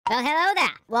Well, hello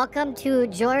there. Welcome to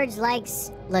George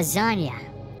Likes Lasagna.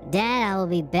 Dad, I will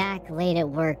be back late at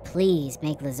work. Please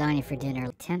make lasagna for dinner.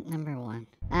 Attempt number 1.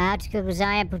 How to cook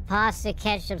lasagna, put pasta,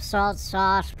 ketchup, salt,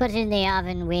 sauce, put it in the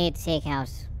oven, wait,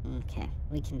 takeout. Okay,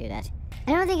 we can do that.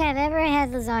 I don't think I've ever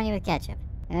had lasagna with ketchup.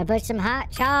 I'm gonna put some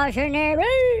hot sauce in there.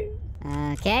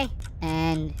 Okay,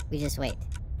 and we just wait.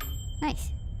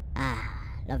 Nice. Ah,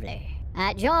 lovely.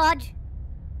 George!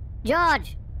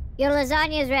 George! Your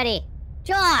lasagna is ready.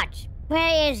 George!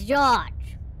 Where is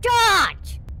George?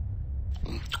 George!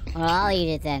 Well, I'll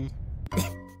eat it then.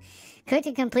 Cooked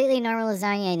a completely normal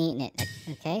lasagna and eaten it.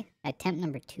 Okay, attempt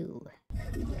number 2.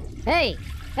 Hey!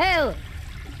 Hey!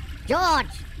 George!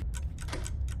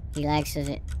 He likes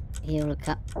it. He will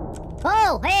come.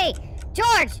 Oh, hey!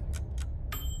 George!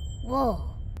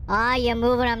 Whoa. Ah, you're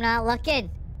moving, I'm not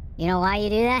looking. You know why you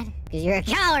do that? Because you're a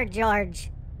coward, George.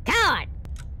 Coward!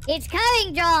 It's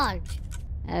coming, George!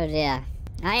 Oh dear.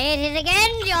 I ate it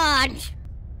again, George!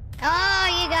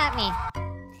 Oh, you got me.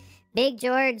 Big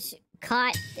George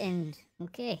caught and...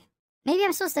 Okay. Maybe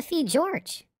I'm supposed to feed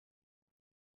George.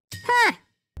 Huh!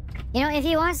 You know, if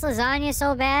he wants lasagna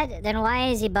so bad, then why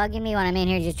is he bugging me when I'm in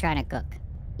here just trying to cook?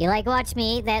 You like watch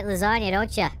me eat that lasagna,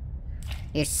 don't you?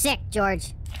 You're sick,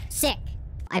 George. Sick.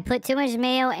 I put too much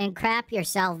mayo and crap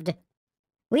yourself.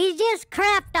 We just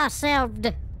crapped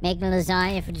ourselves. Making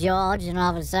lasagna for George, and all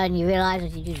of a sudden you realize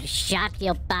that you just shot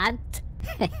your pant.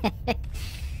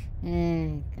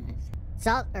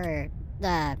 Salt or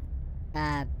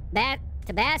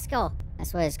Tabasco.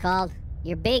 That's what it's called.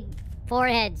 Your big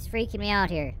forehead's freaking me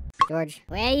out here, George.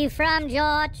 Where are you from,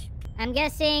 George? I'm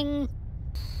guessing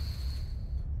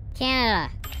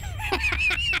Canada.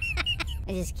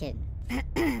 I'm just kidding.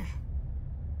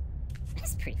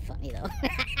 That's pretty funny though.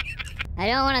 I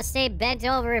don't want to stay bent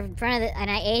over in front of the... And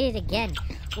I ate it again.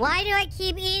 Why do I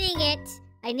keep eating it?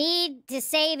 I need to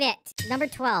save it. Number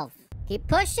 12. Keep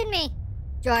pushing me,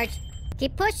 George.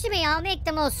 Keep pushing me. I'll make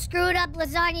the most screwed up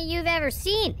lasagna you've ever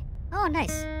seen. Oh,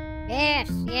 nice.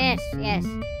 Yes, yes, yes.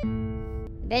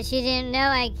 Bet you didn't know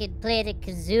I could play the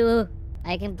kazoo.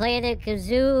 I can play the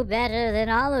kazoo better than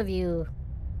all of you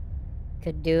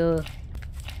could do.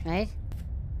 Right?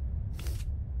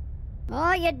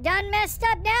 Oh, you done messed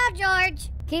up now, George.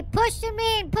 Keep pushing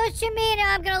me and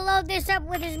now I'm gonna load this up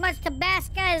with as much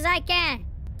Tabasco as I can.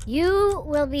 You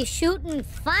will be shooting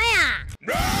fire!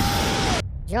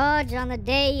 George, on the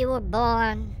day you were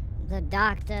born, the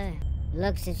doctor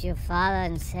looks at your father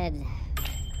and said,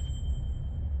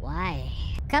 why?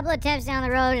 A couple of attempts down the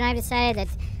road and I've decided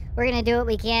that we're gonna do what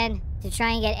we can to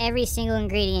try and get every single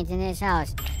ingredient in this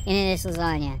house into this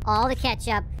lasagna. All the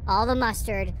ketchup, all the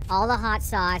mustard, all the hot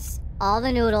sauce, all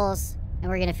the noodles, and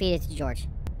we're gonna feed it to George.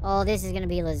 Oh, this is gonna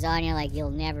be lasagna like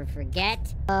you'll never forget.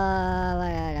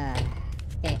 Okay.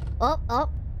 Oh,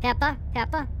 pepper.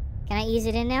 Can I ease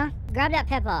it in now? Grab that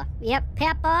pepper. Yep,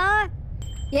 pepper.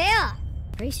 Yeah.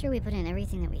 Pretty sure we put in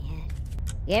everything that we had.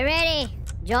 Get ready,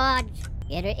 George.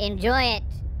 Enjoy it,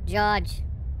 George.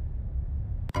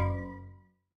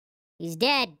 He's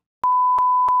dead.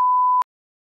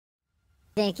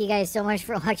 Thank you guys so much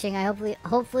for watching.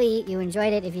 Hopefully you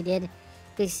enjoyed it. If you did,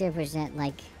 please push that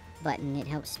like button. It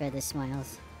helps spread the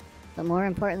smiles. But more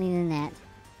importantly than that,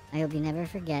 I hope you never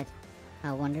forget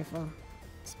how wonderful,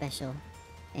 special,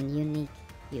 and unique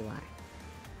you are.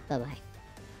 Bye-bye.